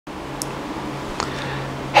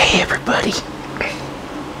Hey everybody,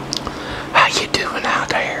 how you doing out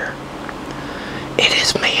there? It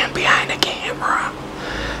is man behind the camera,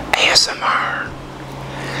 ASMR.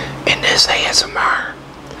 In this ASMR,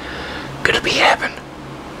 gonna be having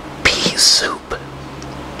pea soup.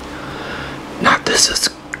 Now this is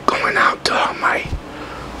going out to all my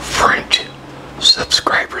French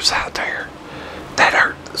subscribers out there that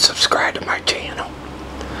are subscribed to my channel.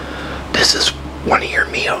 This is one of your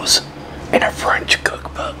meals in a French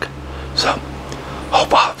cookbook. So,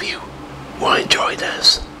 hope all of you will enjoy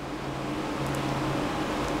this.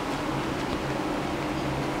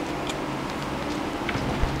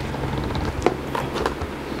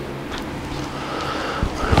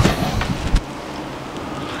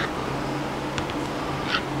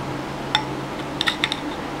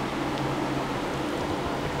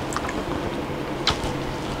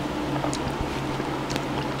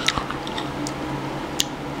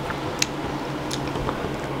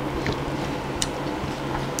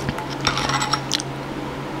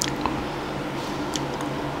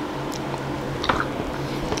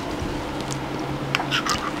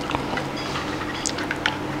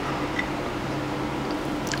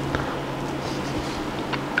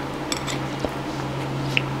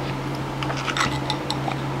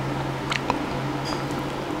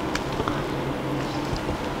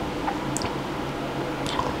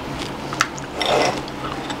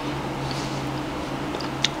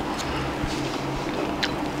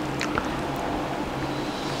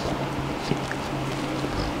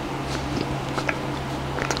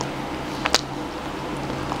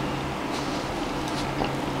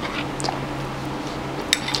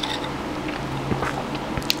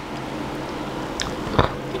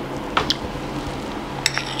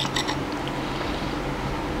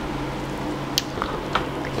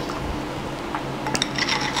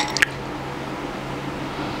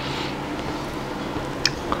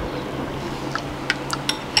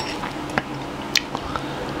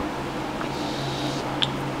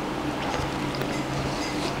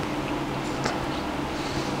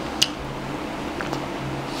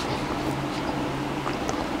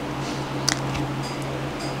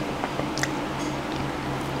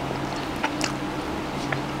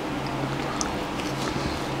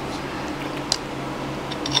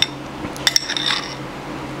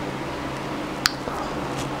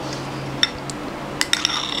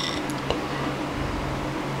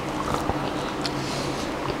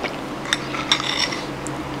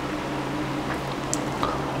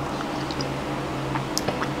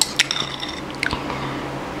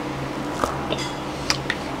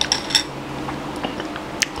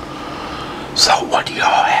 So what do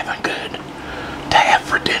y'all having good to have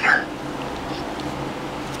for dinner?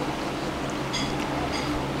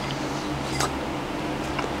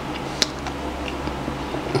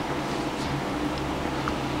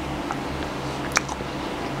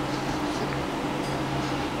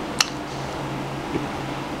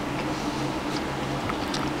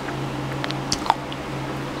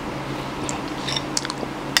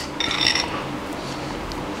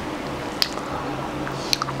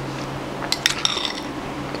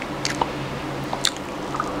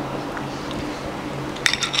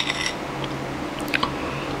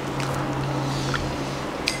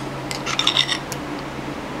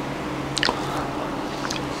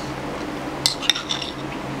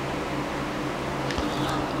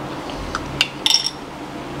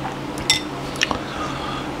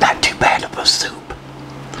 Not too bad of a soup.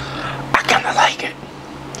 I kinda like it.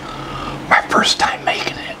 My first time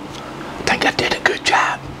making it. I think I did a good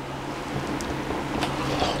job.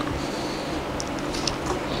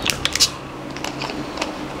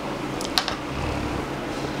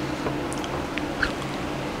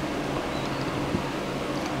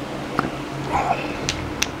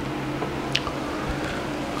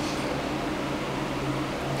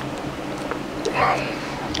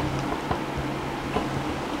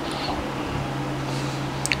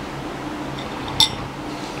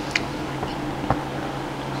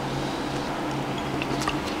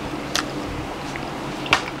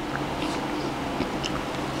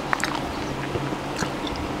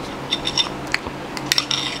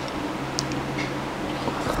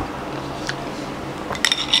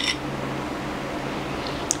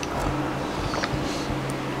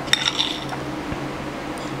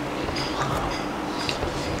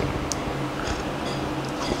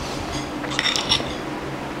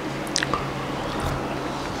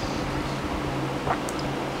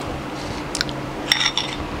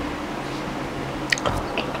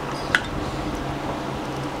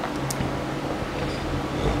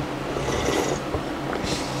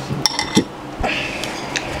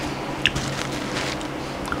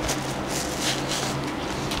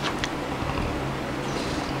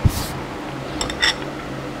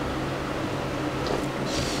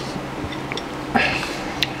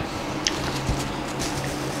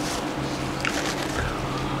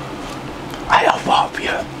 hope all of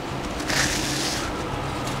you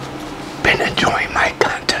been enjoying my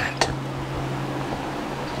content.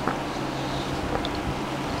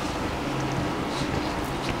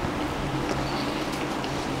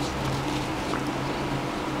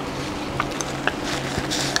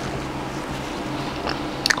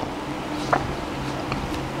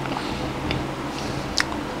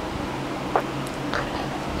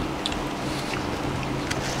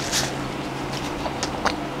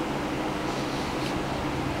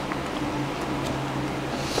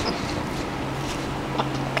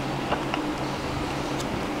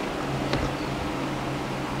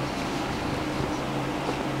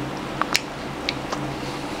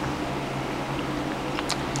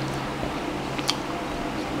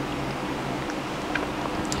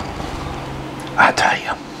 I tell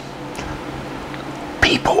you,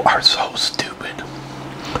 people are so stupid.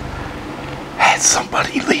 Had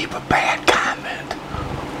somebody leave a bad comment,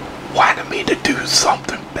 wanted me to do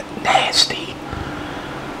something nasty.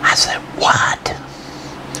 I said, what?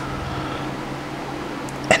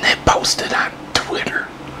 And then posted on Twitter.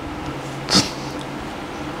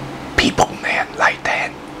 People, man, like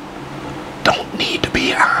that don't need to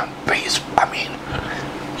be on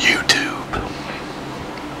YouTube.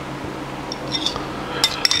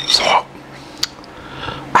 So,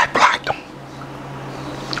 I blocked them.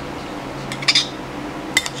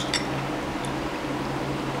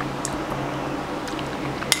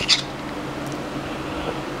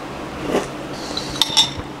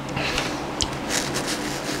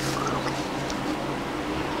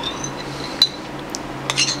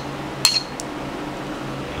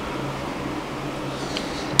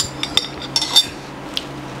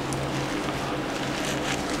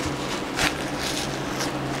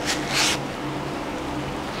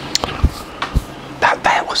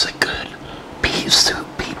 That was a good pea soup,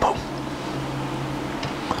 people.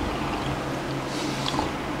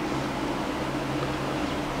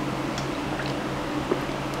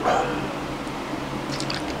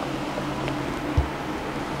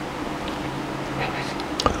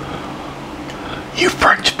 You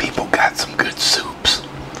French people got some good soups,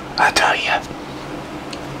 I tell you.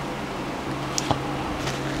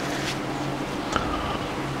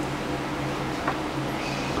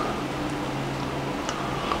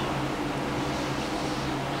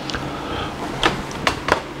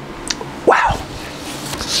 Wow.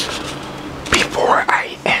 Before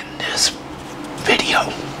I end this video,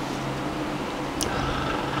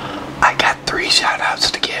 I got 3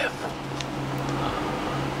 shout-outs to give.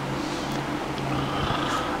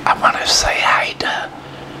 I want to say hi to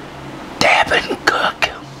Davin Cook.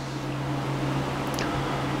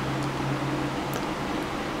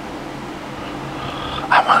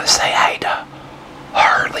 I want to say hi to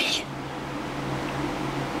Harley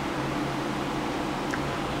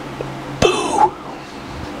Boo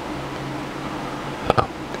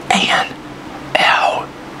and L.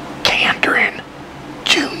 Candrin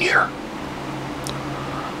Jr.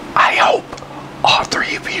 I hope all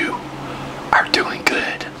 3 of you are doing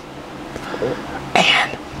good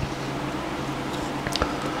and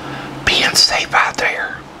being safe out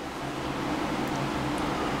there.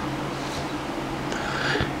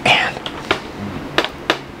 And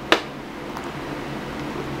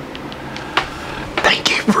thank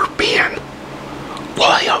you for being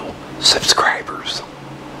loyal subscribers.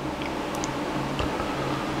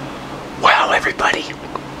 Well, everybody,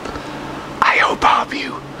 I hope all of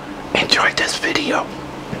you enjoyed this video.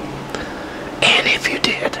 And if you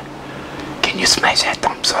did, can you smash that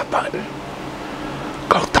thumbs up button?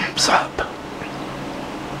 Go thumbs up.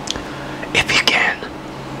 If you can.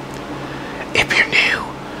 If you're new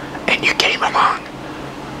and you came along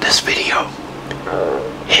this video,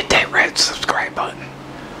 hit that red subscribe button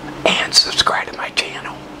and subscribe to my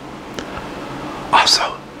channel.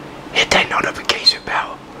 Also, hit that notification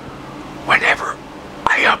bell. Whenever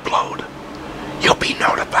I upload, you'll be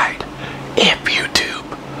notified if YouTube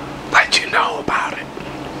lets you know about it.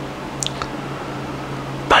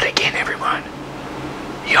 But again, everyone,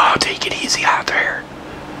 you all take it easy out there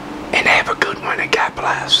and have a good one, and God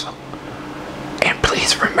bless. And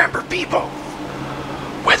please remember, people,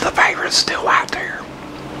 with the virus still out there,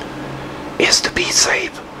 is to be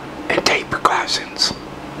safe and take precautions.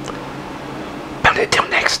 But until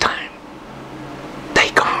next time, they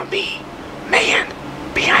call me Man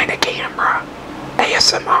Behind the Camera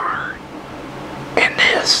ASMR. And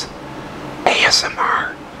this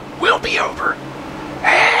ASMR will be over.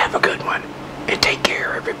 Have a good one.